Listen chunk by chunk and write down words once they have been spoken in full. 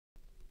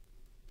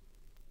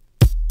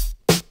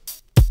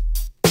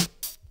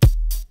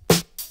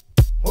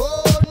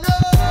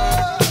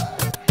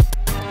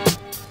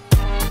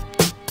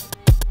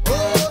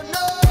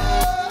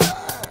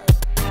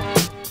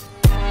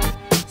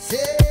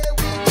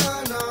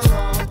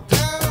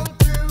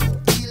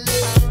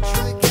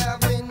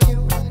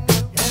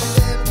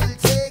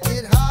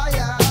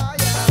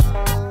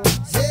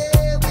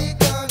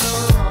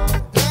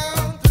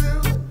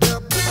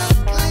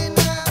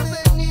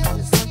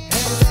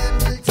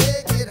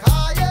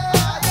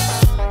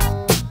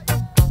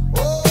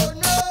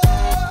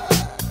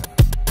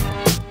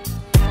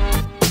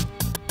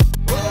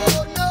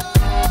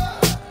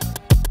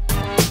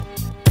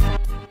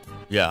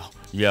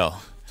Yo,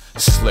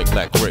 slick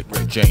like Rick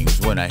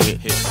James when I hit.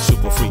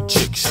 Super freak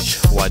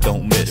chicks, who I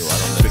don't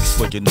miss. Fix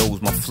for your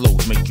nose, my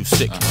flows make you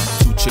sick.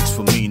 Two chicks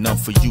for me, none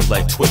for you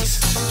like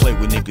Twix. Play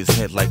with niggas'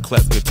 head like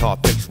cleft guitar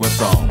picks. Went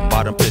from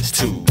bottom pits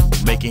to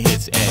making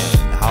hits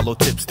and hollow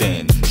tips,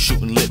 then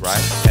shooting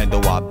lips.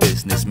 Handle our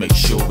business, make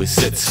sure it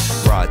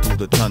sits. Ride through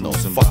the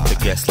tunnels and fuck the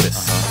guest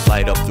list.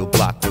 Light up your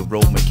block with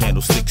Roman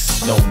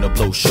candlesticks. Known to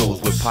blow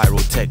shows with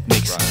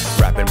pyrotechnics.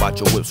 Rapping about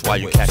your whips while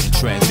you catching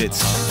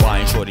transits.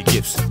 Buying shorty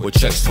gifts with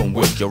checks from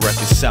Wick. Your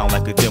records sound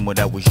like a demo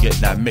that was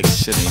yet not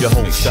mixed. Your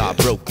whole shot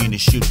broken, it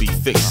should be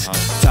fixed.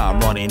 Time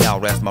running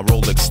out as my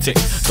Rolex tick.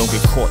 Don't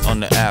get caught on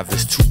the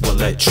average, too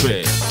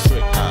electric.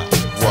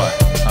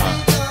 What?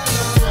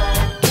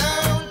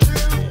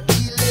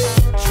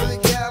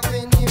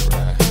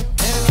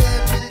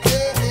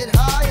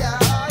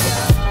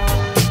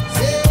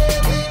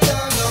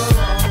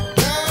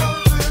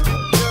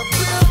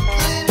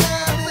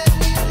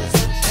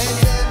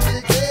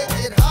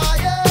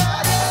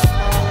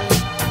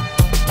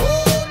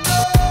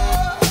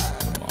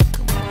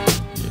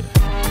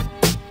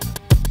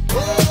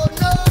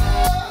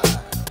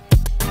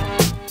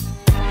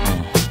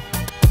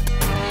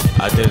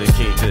 I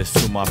dedicate this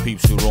to my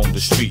peeps who roam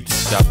the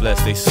streets. God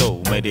bless their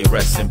soul, may they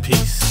rest in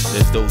peace.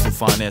 There's those who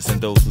finance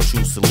and those who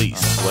choose to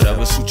lease.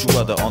 Whatever suits you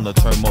other on the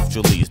term of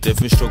your lease.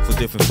 Different stroke for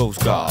different folks,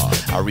 God.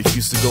 I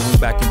refuse to going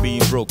back and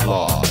being broke,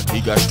 Lord.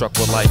 He got struck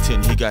with light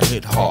 10, he got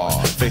hit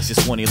hard.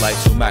 Faces 20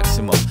 life to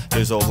maximum,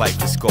 his whole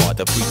life is scarred.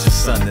 The preacher's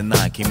son and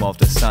 9 came off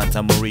the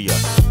Santa Maria.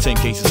 10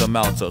 cases of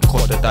Malta,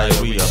 caught the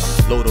diarrhea.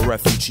 Load of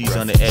refugees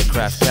on the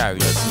aircraft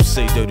carriers. You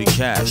say dirty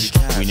cash,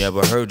 we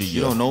never heard of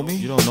you. You don't know me?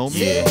 You don't know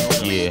me?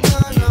 Yeah.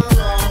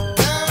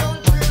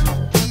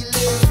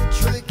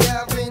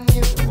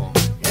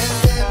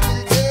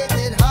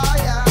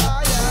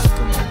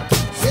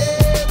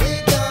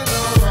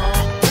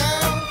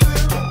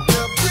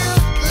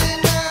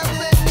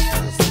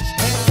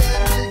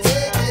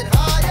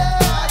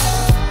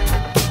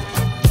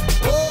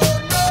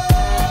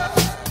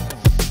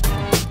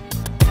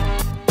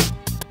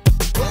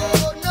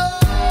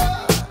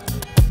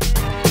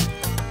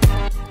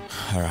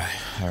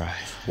 Alright.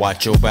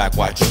 Watch your back,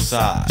 watch your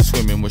side.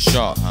 Swimming with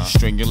sharks,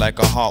 stringing like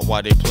a heart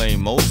while they playing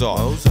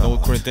Mozart. No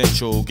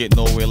credential, get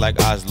nowhere like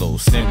Oslo.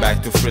 Send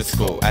back to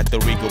Frisco at the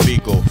Rico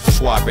Bigo.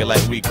 Suave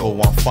like Rico,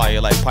 on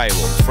fire like Pyro.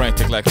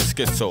 Frantic like a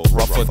schizo,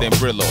 rougher than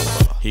Brillo.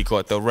 He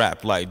caught the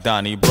rap like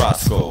Donnie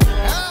Brasco.